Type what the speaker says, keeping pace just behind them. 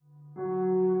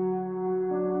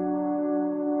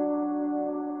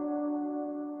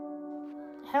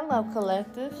Hello,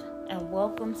 Collective, and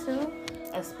welcome to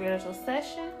a spiritual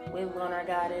session with Lunar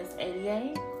Goddess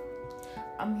 88.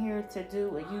 I'm here to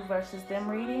do a you versus them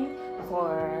reading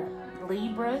for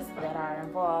Libras that are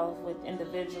involved with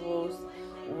individuals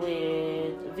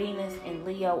with Venus in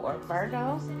Leo or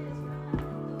Virgo.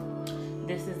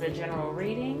 This is a general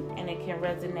reading, and it can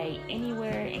resonate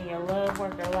anywhere in your love,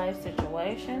 work, or life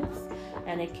situations,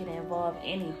 and it can involve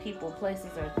any people, places,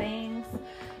 or things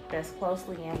that's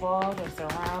closely involved or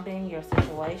surrounding your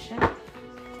situation.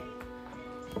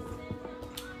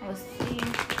 Let's see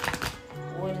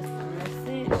what is the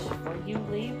message for you,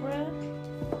 Libra.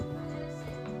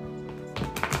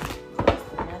 What's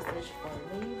the message for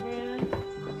Libra?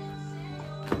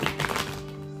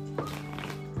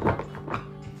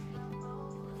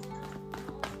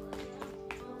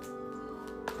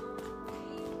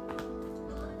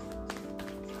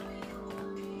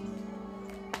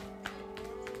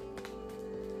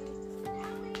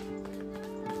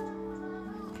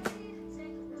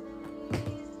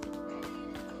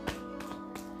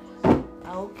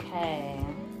 Okay.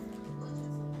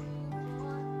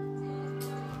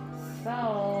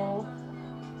 So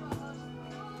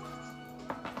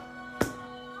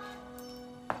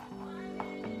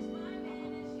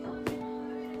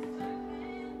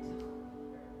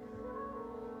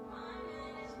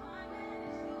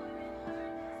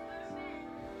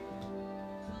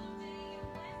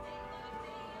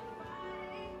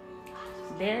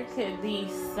there could be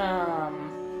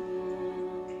some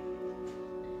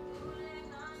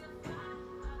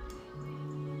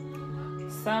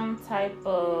type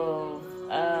of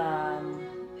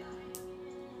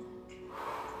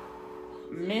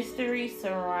mystery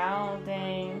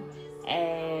surrounding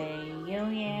a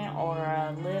union or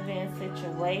a live-in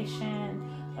situation,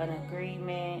 an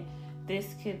agreement.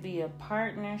 This could be a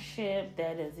partnership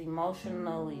that is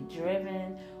emotionally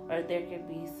driven, or there could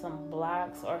be some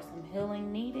blocks or some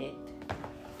healing needed.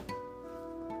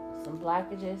 Some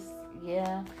blockages,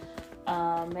 yeah.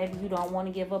 Maybe you don't want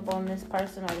to give up on this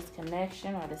person or this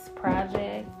connection or this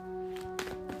project.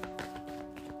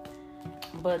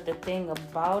 But the thing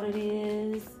about it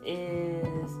is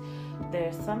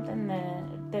there's something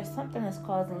that's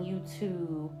causing you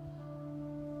to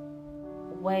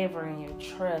waver in your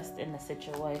trust in the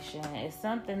situation. It's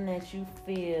something that you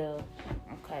feel,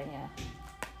 okay, yeah.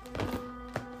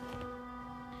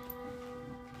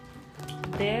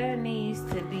 There needs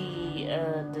to be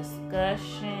a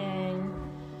discussion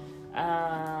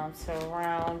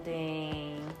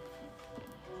surrounding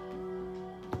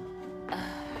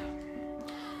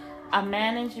a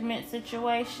management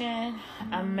situation,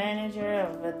 a manager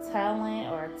of a talent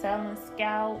or a talent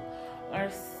scout or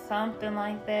something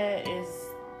like that is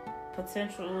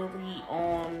potentially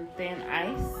on thin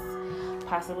ice,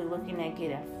 possibly looking at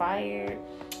getting fired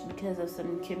because of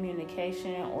some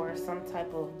communication or some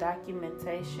type of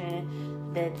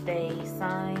documentation that they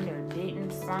signed or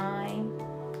didn't sign.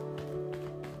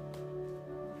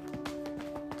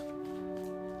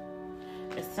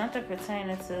 It's something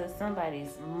pertaining to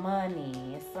somebody's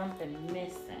money. It's something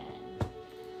missing.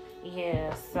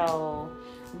 Yeah, so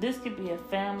this could be a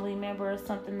family member or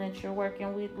something that you're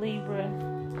working with, Libra.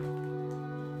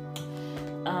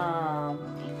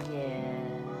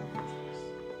 Yeah.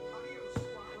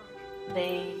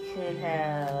 They could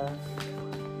have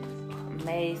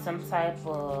made some type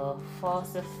of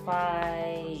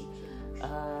falsified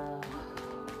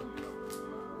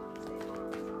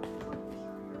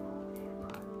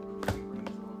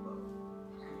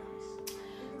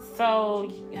so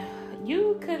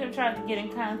you could have tried to get in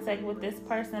contact with this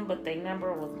person, but their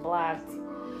number was blocked,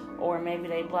 or maybe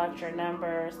they blocked your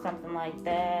number or something like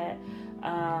that.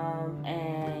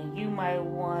 And you might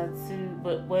want to,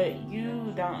 but what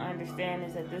you don't understand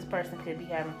is that this person could be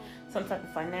having some type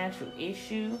of financial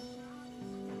issue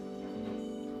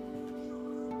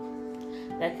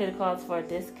that could cause for a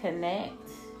disconnect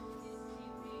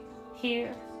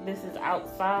here. This is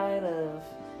outside of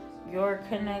your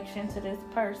connection to this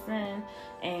person,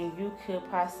 and you could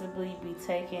possibly be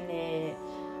taking it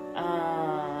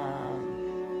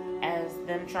as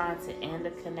them trying to end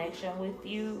a connection with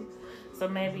you. So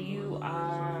maybe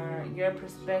your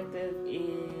perspective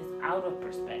is out of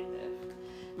perspective.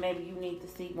 Maybe you need to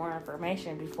seek more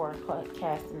information before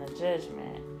casting a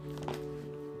judgment.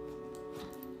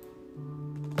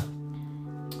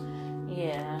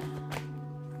 Yeah.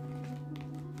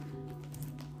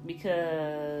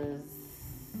 Because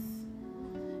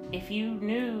if you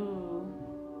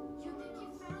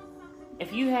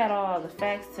had all the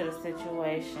facts to the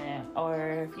situation,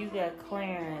 or if you got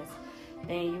clearance,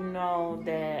 then you know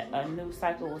that a new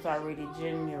cycle was already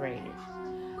generated.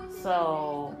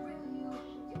 So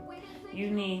you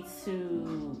need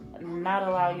to not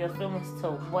allow your feelings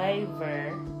to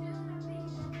waver,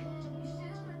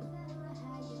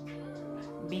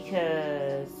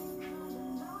 because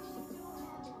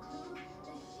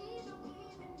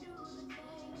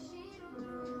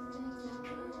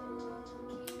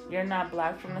you're not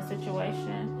blocked from the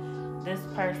situation. This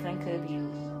person could be,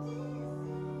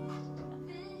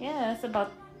 it's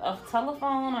about a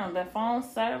telephone or their phone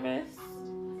service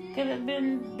could have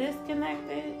been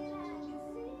disconnected.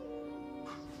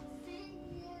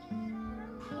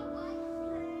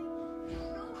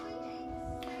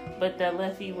 But that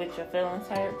left you with your feelings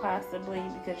hurt, possibly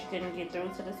because you couldn't get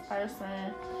through to this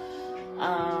person.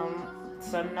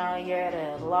 So now you're at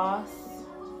a loss.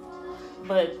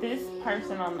 But this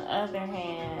person, on the other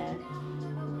hand,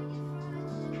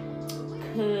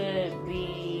 could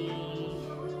be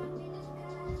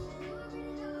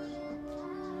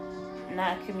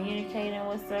not communicating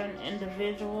with certain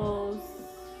individuals.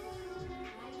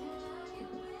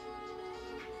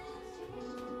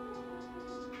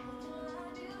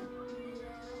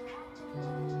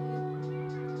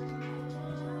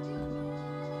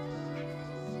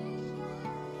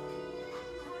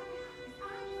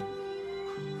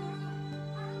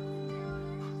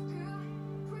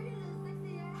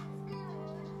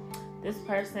 This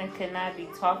person could not be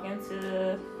talking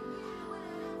to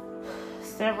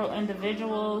several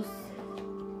individuals,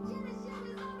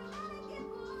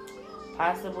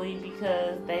 possibly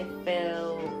because they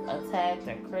feel attacked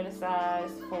or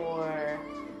criticized for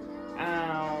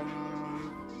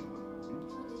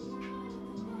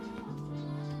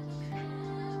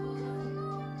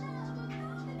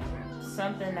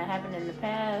something that happened in the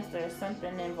past or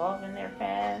something involving their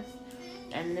past.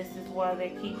 And this is why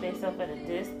they keep themselves at a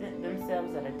distance.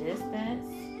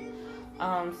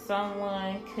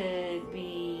 Someone could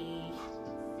be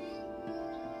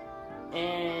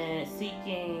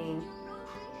seeking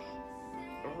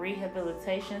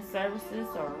rehabilitation services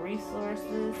or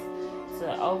resources to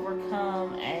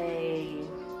overcome a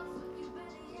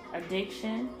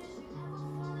addiction.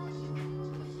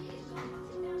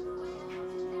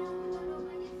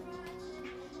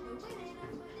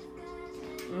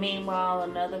 Meanwhile,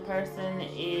 another person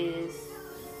is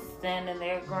standing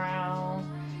their ground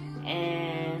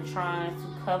and trying to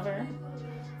cover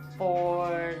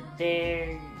for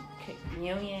their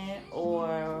union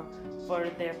or for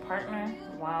their partner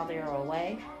while they're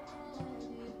away.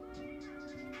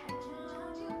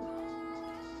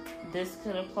 This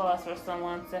could have caused for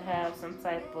someone to have some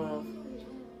type of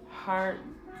heart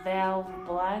valve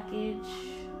blockage.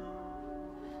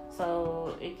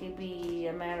 So it could be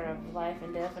a matter of life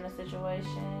and death in a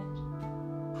situation.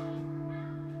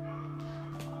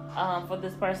 For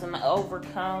this person to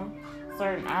overcome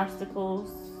certain obstacles,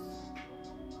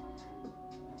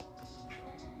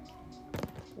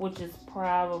 which is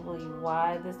probably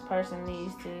why this person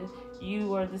needs to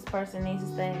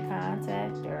stay in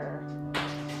contact, or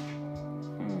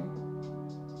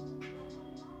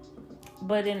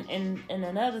But in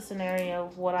another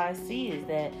scenario, what I see is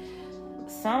that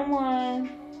someone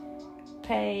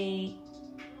paid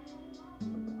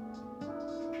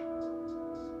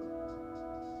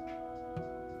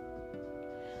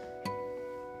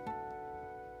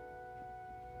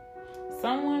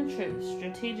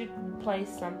strategically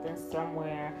placed something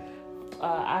somewhere,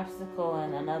 obstacle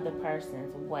in another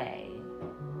person's way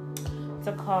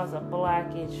to cause a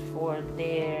blockage for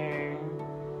their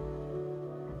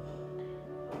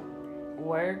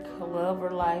work, love,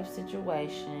 or life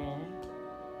situation,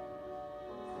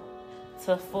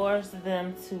 to force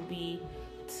them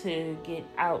to get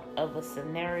out of a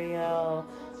scenario,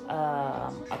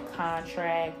 a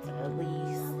contract, a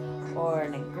lease, or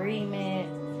an agreement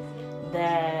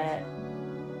that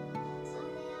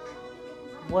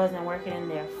wasn't working in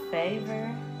their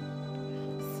favor.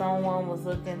 Someone was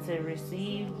looking to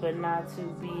receive, but not to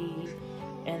be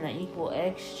in an equal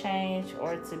exchange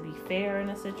or to be fair in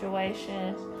a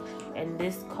situation. And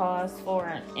this caused for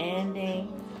an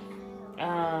ending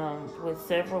with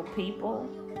several people.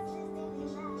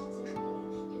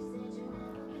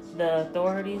 The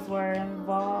authorities were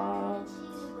involved.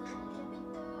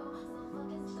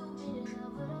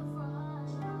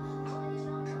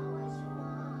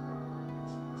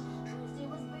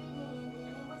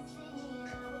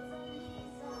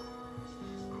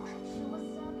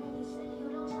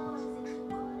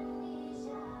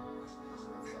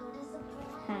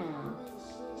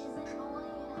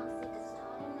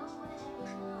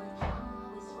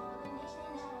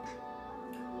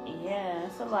 Yeah,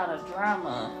 it's a lot of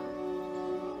drama.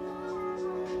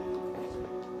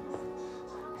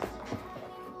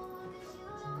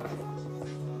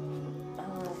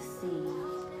 Let's see.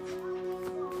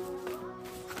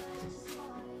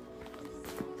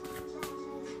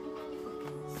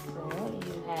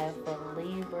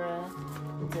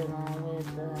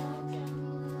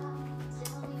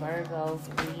 Virgo,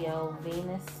 Leo,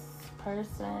 Venus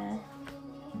person.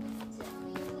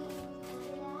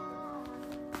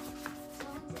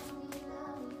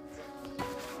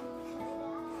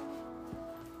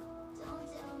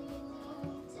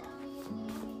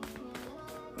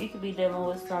 You could be dealing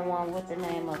with someone with the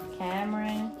name of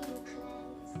Cameron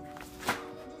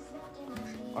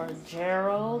or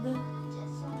Gerald.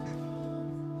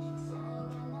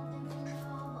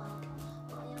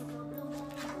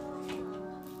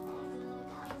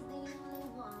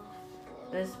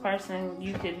 This person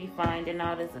you could be finding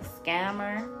out is a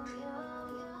scammer,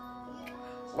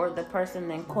 or the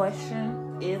person in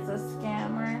question is a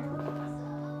scammer.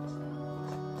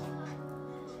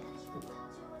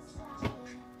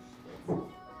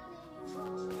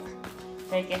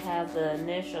 They can have the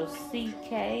initial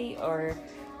CK or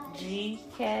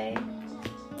GK.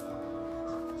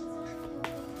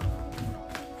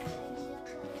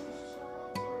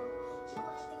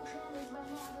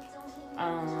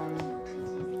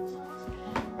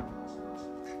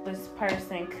 This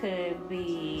person could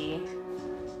be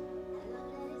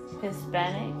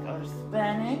Hispanic or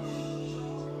Spanish.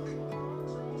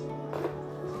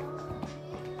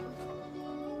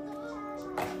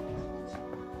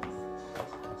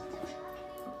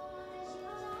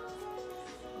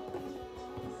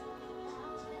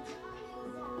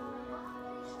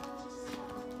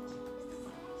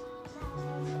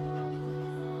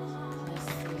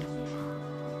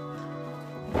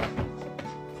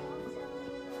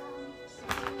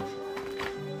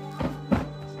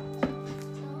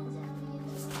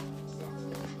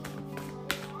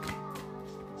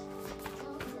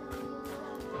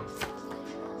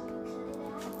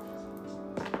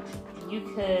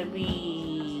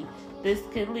 This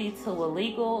could lead to a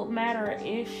legal matter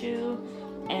issue,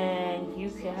 and you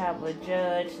could have a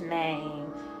judge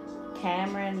named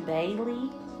Cameron Bailey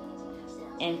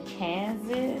in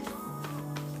Kansas,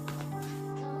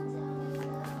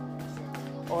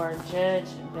 or Judge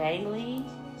Bailey.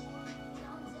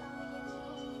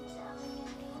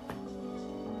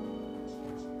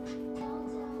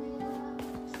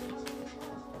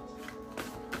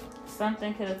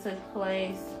 Something could have took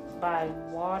place by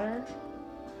water.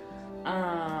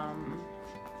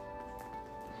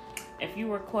 If you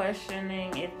were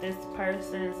questioning if this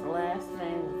person's last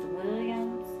name is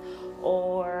Williams,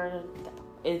 or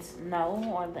it's no,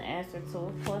 or the answer to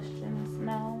a question is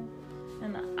no,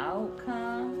 and the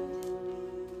outcome,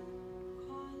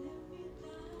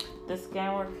 the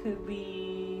scammer could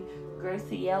be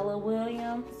Graciela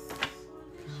Williams,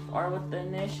 or with the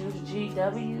initials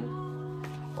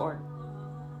GW, or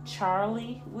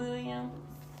Charlie Williams.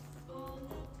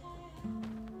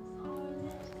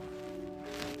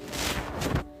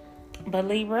 But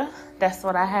Libra, that's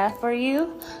what I have for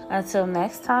you. Until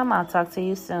next time, I'll talk to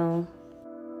you soon.